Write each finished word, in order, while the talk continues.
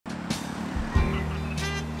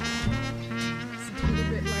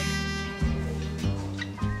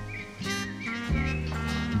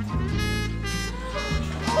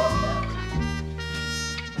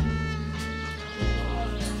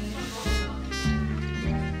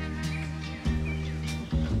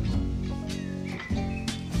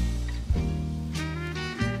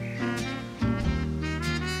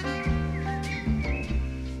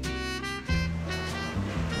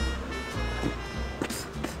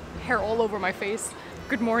hair all over my face.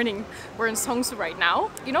 Good morning. We're in Seongsu right now.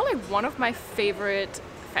 You know, like one of my favorite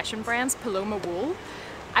fashion brands, Paloma Wool.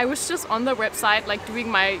 I was just on the website like doing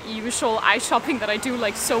my usual eye shopping that I do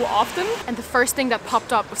like so often, and the first thing that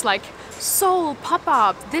popped up was like Seoul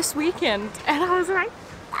pop-up this weekend, and I was like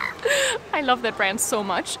I love that brand so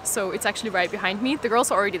much. So it's actually right behind me. The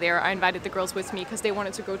girls are already there. I invited the girls with me because they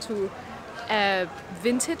wanted to go to a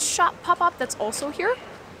vintage shop pop-up that's also here.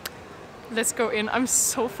 Let's go in. I'm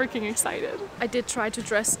so freaking excited. I did try to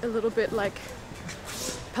dress a little bit like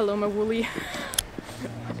Paloma Woolly.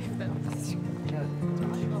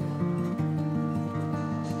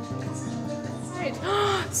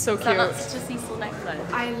 So cute. That's such a sissel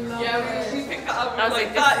necklace. I love it. Yeah, we picked that up. I was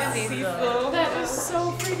like, that is sissel. That is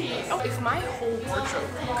so pretty. Oh, if my whole wardrobe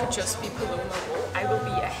could just be Paloma Wool, I will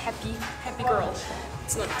be a happy, happy girl.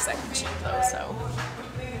 It's not exactly cheap though, so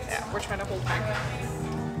yeah, we're trying to hold back.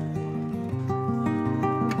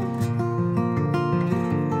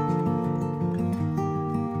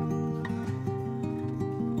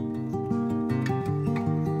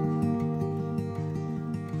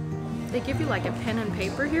 They give you like a pen and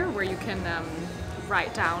paper here where you can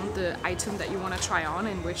write down the item that you want to try on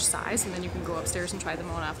and which size, and then you can go upstairs and try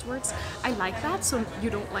them on afterwards. I like that, so you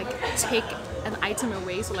don't like take an item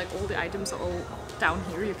away, so like all the items are all down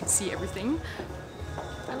here, you can see everything.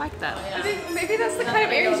 I like that. I think maybe that's the kind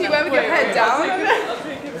of energy you wear with your head down.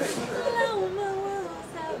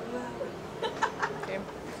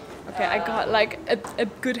 Okay, I got like a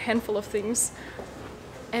good handful of things.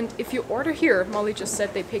 And if you order here, Molly just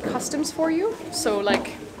said they pay customs for you, so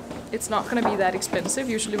like it's not gonna be that expensive.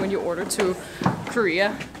 Usually when you order to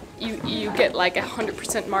Korea, you get like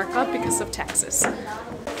 100% markup because of taxes.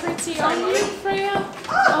 Pretty on you, Freya.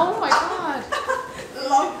 Oh my god.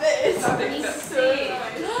 Love this. It's so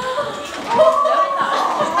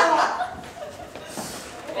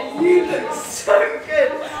You look so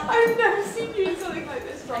good. I've never seen you in something like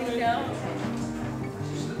this from you. Yeah,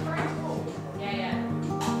 yeah.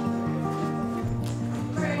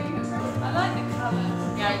 I like the colours.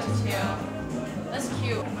 Yeah, I do too. That's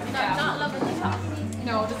cute. Not loving the top.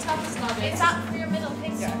 No, the top is not it. Is that for your middle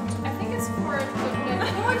picture? I think it's for the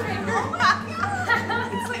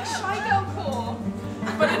It's like shy girl core,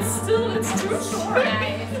 but it's too short.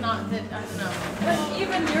 Yeah, it's not that, I don't know.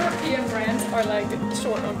 Even European brands are like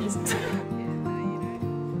short on these.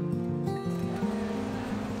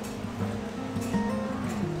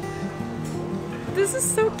 This is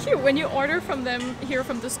so cute. When you order from them here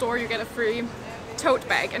from the store, you get a free tote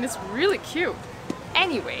bag, and it's really cute.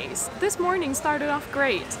 Anyways, this morning started off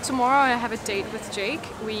great. Tomorrow I have a date with Jake.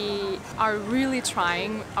 We are really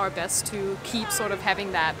trying our best to keep sort of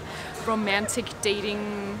having that romantic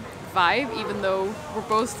dating vibe, even though we're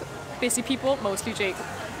both busy people, mostly Jake,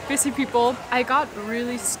 busy people. I got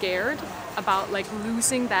really scared about like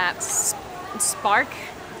losing that spark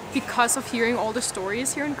because of hearing all the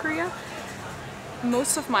stories here in Korea.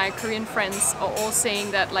 Most of my Korean friends are all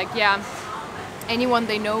saying that like, yeah, anyone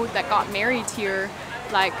they know that got married here,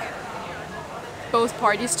 like both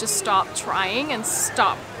parties just stop trying and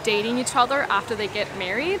stop dating each other after they get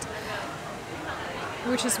married,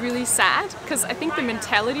 which is really sad because I think the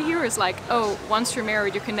mentality here is like, oh, once you're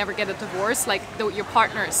married you can never get a divorce, like though your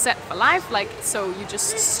partner is set for life, like so you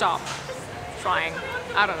just stop trying.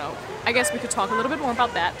 I don't know. I guess we could talk a little bit more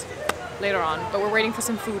about that later on, but we're waiting for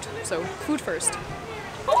some food, so food first.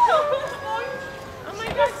 Oh my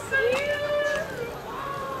god, so cute!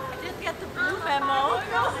 I did get the blue memo.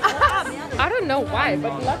 I don't know why,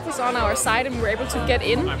 but luck was on our side and we were able to get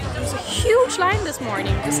in. There was a huge line this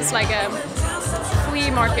morning. This is like a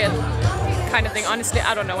flea market kind of thing. Honestly,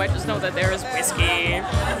 I don't know. I just know that there is whiskey.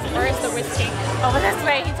 Where is the whiskey? Over this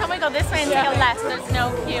way. He told me to go this way and take a left. There's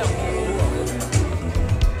no queue.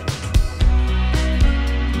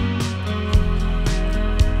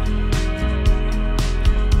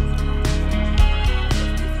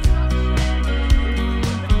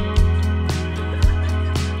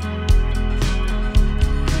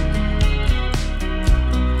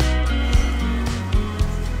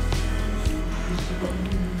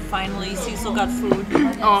 Finally, Cecil got food.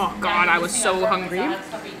 Oh god, I was so hungry.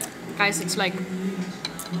 Guys, it's like,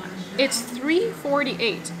 it's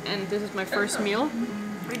 3:48 and this is my first meal.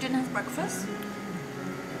 We didn't have breakfast?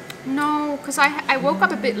 No, because I woke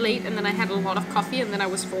up a bit late and then I had a lot of coffee and then I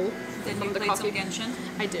was full Then from you the played some coffee. Genshin?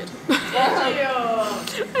 I did. Oh,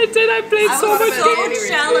 I did, I played so much so games.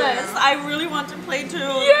 jealous. I really want to play too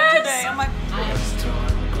Yes! today. I'm like,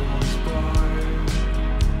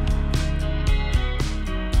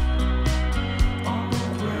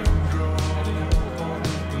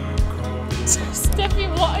 Steffi,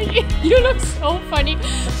 what You look so funny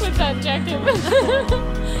with that jacket.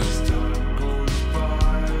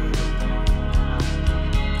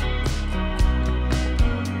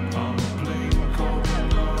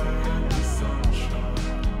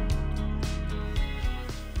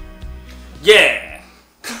 Yeah!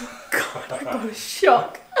 God, I got a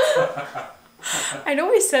shock. I know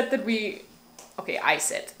we said that I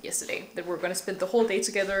said yesterday that we're gonna spend the whole day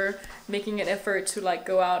together making an effort to like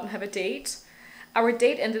go out and have a date. Our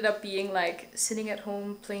date ended up being like sitting at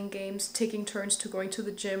home, playing games, taking turns to going to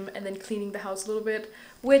the gym and then cleaning the house a little bit,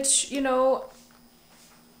 which, you know,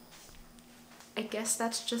 I guess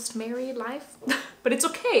that's just married life, but it's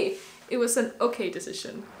okay. It was an okay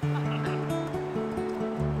decision.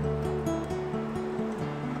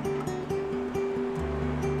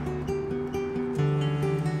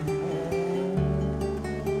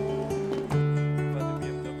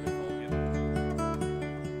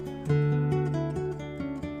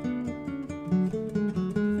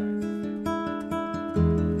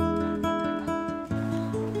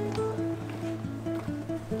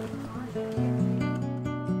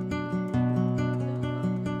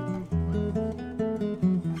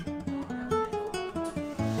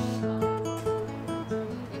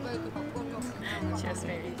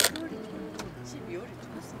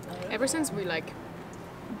 Ever since we like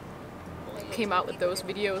came out with those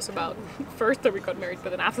videos about first that we got married, but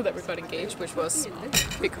then after that we got engaged, which was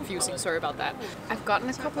a bit confusing, sorry about that. I've gotten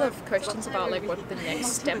a couple of questions about like what the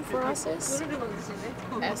next step for us is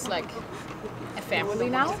as like a family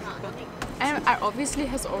now. And I obviously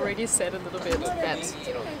has already said a little bit that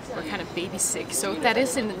we're kind of baby sick, so that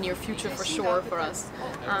is in the near future for sure for us,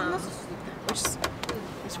 which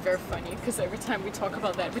is very funny because every time we talk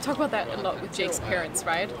about that a lot with Jake's parents,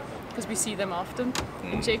 right? Because we see them often.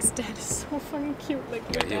 Jake's dad is so fucking cute. Like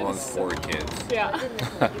Yeah, he wants 4 kids. Yeah.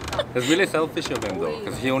 It's really selfish of him though,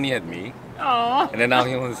 because he only had me. Aww. And then now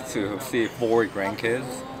he wants to see 4 grandkids.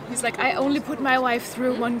 He's like, I only put my wife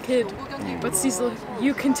through 1 kid, but Cecil,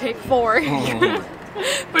 you can take 4.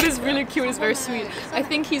 But it's really cute. It's very sweet. I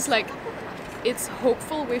think he's like, it's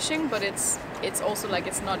hopeful wishing, but it's also like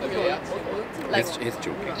it's not really like He's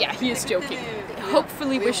joking. yeah, he is joking.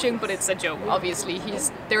 Hopefully wishing, but it's a joke. Obviously,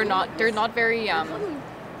 they're not very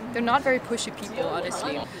pushy people.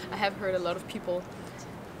 Honestly, I have heard a lot of people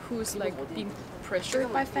who's like being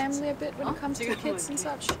pressured by family a bit when it comes to kids and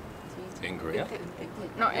such. In Korea?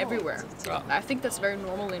 No, everywhere. Ah. I think that's very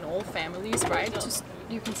normal in all families, right? Just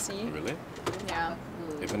you can see. Really? Yeah.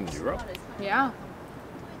 Even in Europe? Yeah.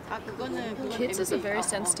 Kids is a very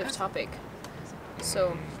sensitive topic.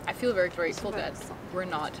 So I feel very grateful that we're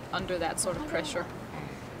not under that sort of pressure.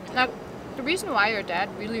 Now, the reason why your dad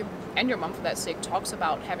really, and your mom for that sake, talks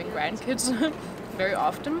about having grandkids very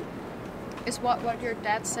often is what your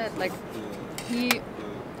dad said. Like, he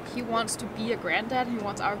wants to be a granddad and he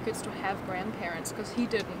wants our kids to have grandparents because you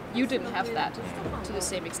didn't have that to the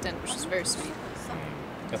same extent, which is very sweet.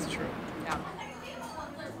 That's true. Yeah.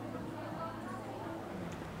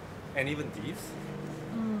 And even these?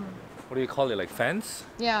 What do you call it? Like fence?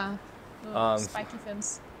 Yeah. Spiky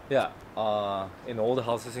fence. Yeah. In all the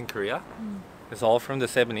houses in Korea, it's all from the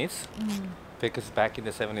 70s. Because back in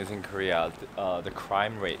the 70s in Korea, the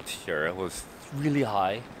crime rate here was really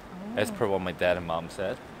high, as per what my dad and mom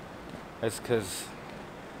said. It's because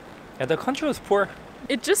the country was poor.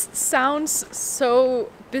 It just sounds so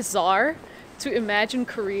bizarre to imagine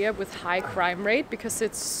Korea with high crime rate because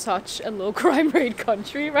it's such a low crime rate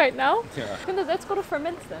country right now. Yeah. Let's go to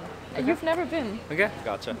Ferment then. You've never been. Okay,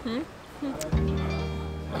 gotcha.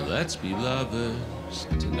 Let's be lovers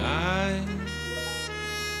tonight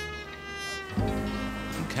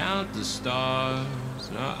and count the stars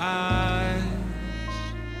in our eyes.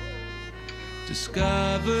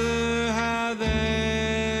 Discover how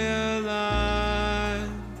they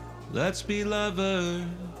align. Let's be lovers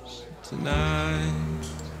tonight.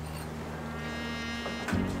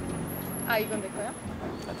 Are you gonna declare?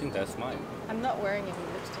 I think that's mine. I'm not wearing any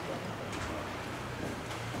lipstick.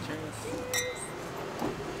 Cheers.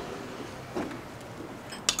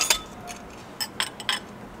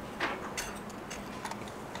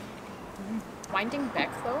 Winding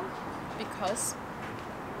back though, because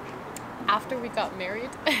after we got married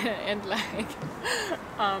and like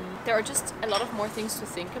there are just a lot of more things to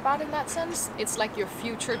think about in that sense. It's like your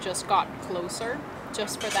future just got closer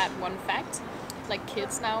just for that one fact. Like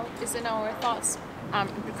kids now is in our thoughts.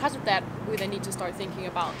 Because of that, we then need to start thinking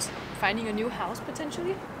about finding a new house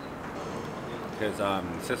potentially. Because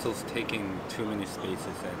Sissel's taking too many spaces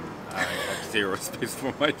and I have 0 space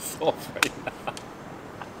for myself right now.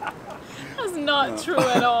 That's not true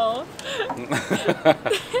at all.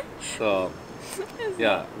 So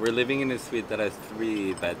Yeah, we're living in a suite that has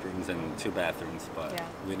 3 bedrooms and 2 bathrooms, but Yeah.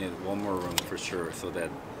 we need 1 more room for sure so that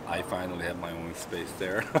I finally have my own space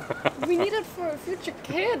there. We need it for a future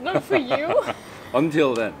kid, not for you.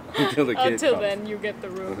 Until then, until the kid Until comes. then, you get the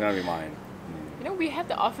It's room. gonna be mine. You know, we had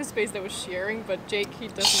the office space that was sharing, but Jake, he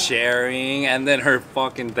doesn't. Sharing, and then her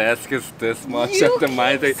fucking desk is this much You at the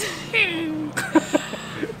mine.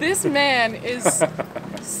 This man is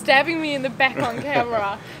stabbing me in the back on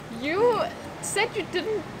camera. You said you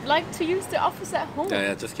didn't like to use the office at home.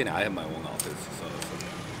 Yeah, just kidding. I have my own office, so it's okay.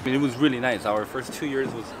 I mean, it was really nice. Our first 2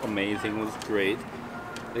 years was amazing. It was great.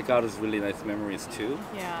 It got us really nice memories too.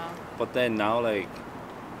 Yeah. But then now, like,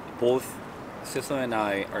 both Sissel and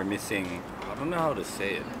I are missing. I don't know how to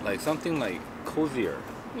say it. Like something like cozier,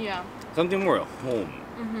 Yeah. something more home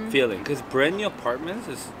feeling. Because brand new apartments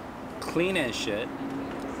is clean and shit,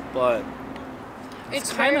 but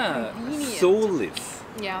It's kind very of convenient. soulless.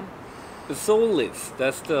 Yeah. Soulless.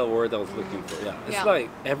 That's the word I was looking for. Yeah. It's Yeah. like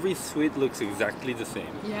every suite looks exactly the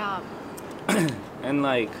same, Yeah. and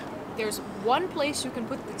like. There's one place you can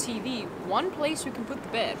put the TV, one place you can put the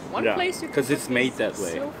bed, one Yeah, place you can 'cause put it's made the that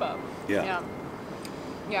way. sofa. Yeah. Yeah.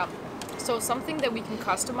 Yeah. So something that we can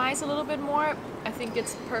customize a little bit more. I think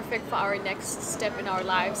it's perfect for our next step in our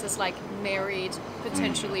lives as like married,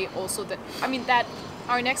 potentially also that I mean that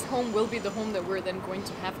our next home will be the home that we're then going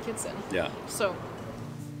to have kids in. Yeah. So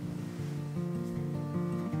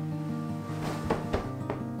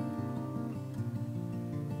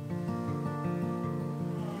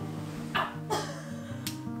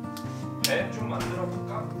좀 만들어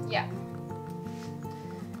볼까? yeah.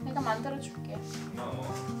 내가 만들어 줄게.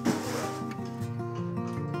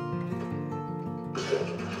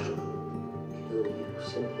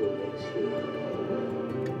 Simply makes you a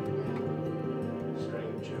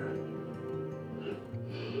stranger.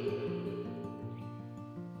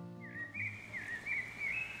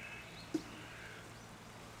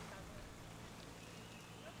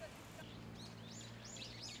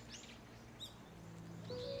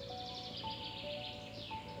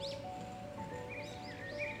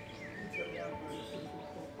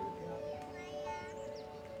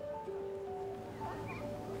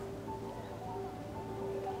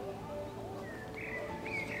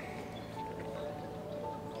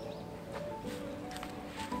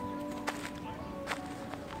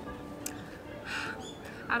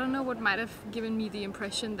 I don't know what might have given me the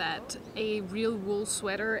impression that a real wool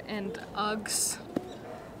sweater and Uggs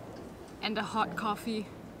and a hot coffee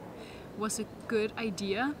was a good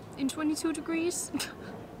idea in 22 degrees.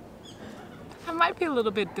 I might be a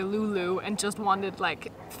little bit delulu and just wanted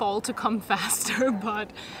like fall to come faster, but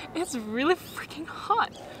it's really freaking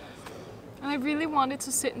hot. And I really wanted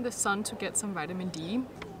to sit in the sun to get some vitamin D.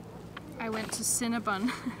 I went to Cinnabon.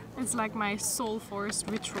 It's like my Seoul Forest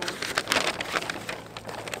ritual.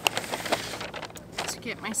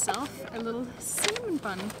 Get myself a little cinnamon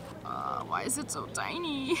bun. Why is it so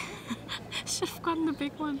tiny? Should have gotten the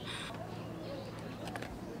big one.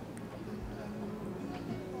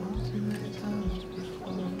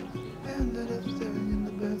 Ended up staring in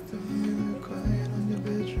the bathroom mirror, crying on your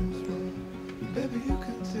bedroom floor. Baby, you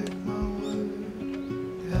can take my word.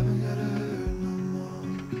 You haven't gotta hurt no more.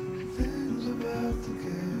 Things about to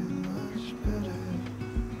get much better.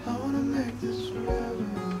 I wanna make this forever.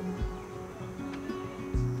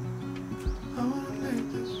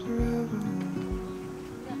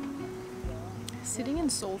 Sitting in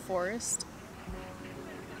Seoul Forest,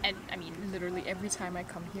 and I mean literally every time I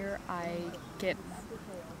come here I get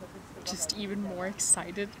just even more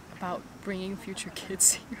excited about bringing future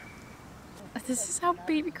kids here. This is how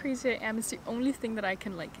baby crazy I am. It's the only thing that I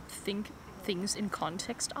can like think things in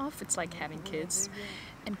context of. It's like having kids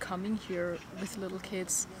and coming here with little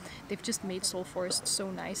kids. They've just made Seoul Forest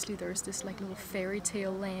so nicely. There's this like little fairy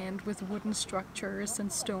tale land with wooden structures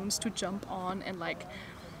and stones to jump on, and like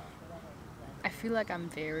I feel like I'm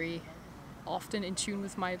very often in tune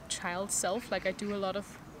with my child self. Like I do a lot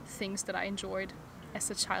of things that I enjoyed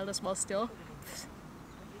as a child as well still.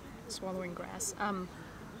 Swallowing grass.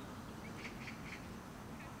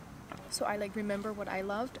 So I like remember what I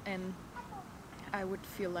loved, and I would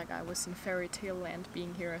feel like I was in fairy tale land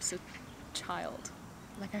being here as a child.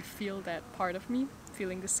 Like I feel that part of me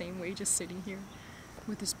feeling the same way just sitting here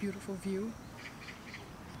with this beautiful view.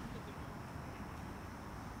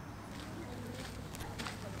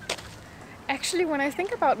 Actually, when I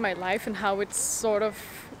think about my life and how it sort of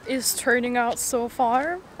is turning out so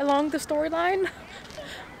far along the storyline,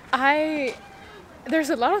 there's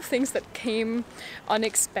a lot of things that came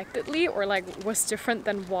unexpectedly or like was different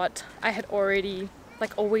than what I had already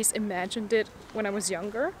like always imagined it when I was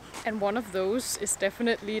younger. And one of those is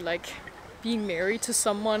definitely like being married to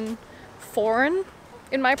someone foreign,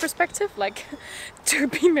 in my perspective, like to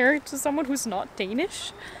be married to someone who's not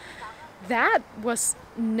Danish. That was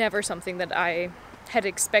never something that I had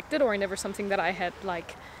expected, or never something that I had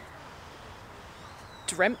like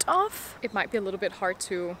dreamt of. It might be a little bit hard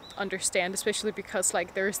to understand, especially because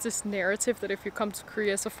like there's this narrative that if you come to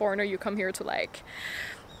Korea as a foreigner, you come here to like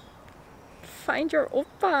find your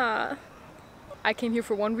oppa. I came here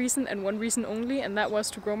for one reason and one reason only, and that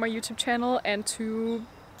was to grow my YouTube channel and to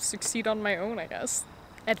succeed on my own, I guess.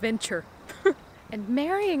 Adventure. And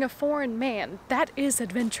marrying a foreign man, that is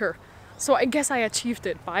adventure. So I guess I achieved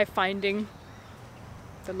it by finding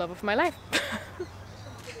the love of my life.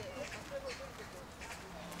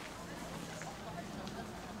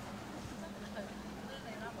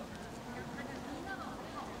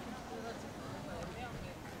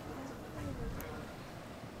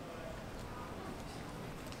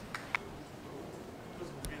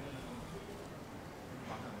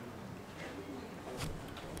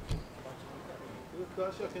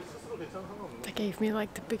 That gave me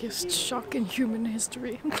like the biggest shock in human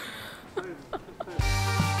history.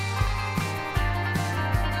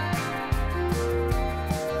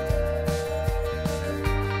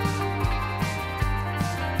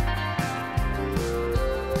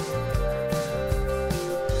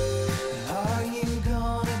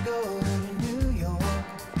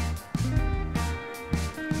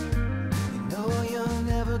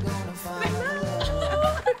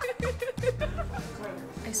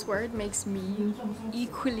 I swear it makes me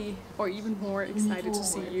equally or even more excited to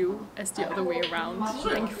see you as the other way around.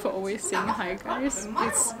 Thank you for always saying hi, guys.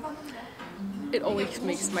 It always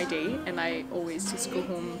makes my day, and I always just go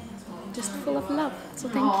home just full of love. So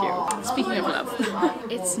thank you. Speaking of love,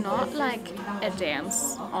 it's not like a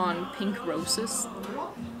dance on pink roses,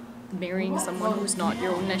 marrying someone who's not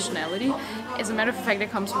your own nationality. As a matter of fact, it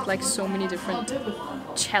comes with like so many different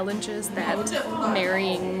challenges that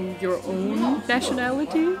marrying your own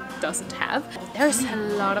nationality doesn't have. There's a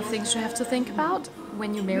lot of things you have to think about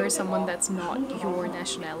when you marry someone that's not your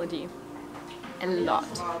nationality. A lot.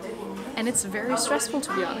 And it's very stressful,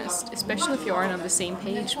 to be honest, especially if you aren't on the same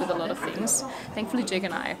page with a lot of things. Thankfully, Jake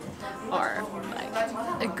and I are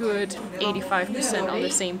like a good 85% on the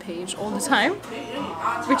same page all the time,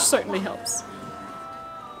 which certainly helps.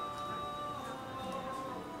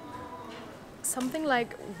 Something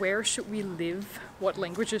like, where should we live? What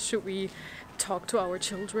languages should we talk to our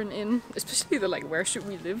children in? Especially the like, where should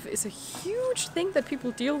we live is a huge thing that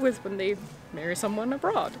people deal with when they marry someone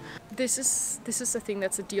abroad. This is a thing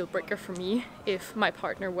that's a deal breaker for me. If my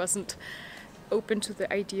partner wasn't open to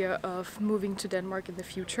the idea of moving to Denmark in the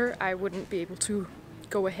future, I wouldn't be able to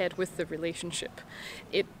go ahead with the relationship.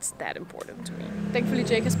 It's that important to me. Thankfully,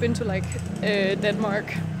 Jake has been to like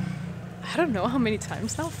Denmark, I don't know how many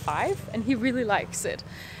times now, 5, and he really likes it.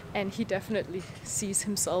 And he definitely sees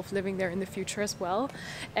himself living there in the future as well.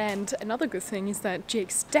 And another good thing is that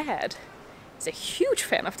Jake's dad is a huge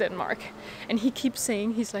fan of Denmark. And he keeps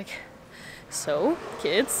saying, he's like, so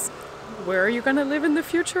kids, where are you gonna live in the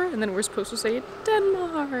future? And then we're supposed to say,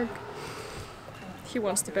 Denmark. He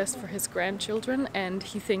wants the best for his grandchildren, and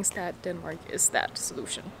he thinks that Denmark is that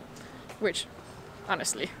solution. Which,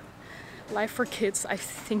 honestly, life for kids, I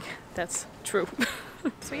think that's true.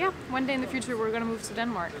 So yeah, one day in the future we're gonna move to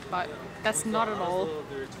Denmark, but that's not at all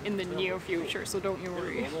in the near future, so don't you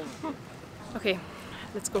worry. Okay,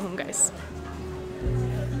 let's go home, guys.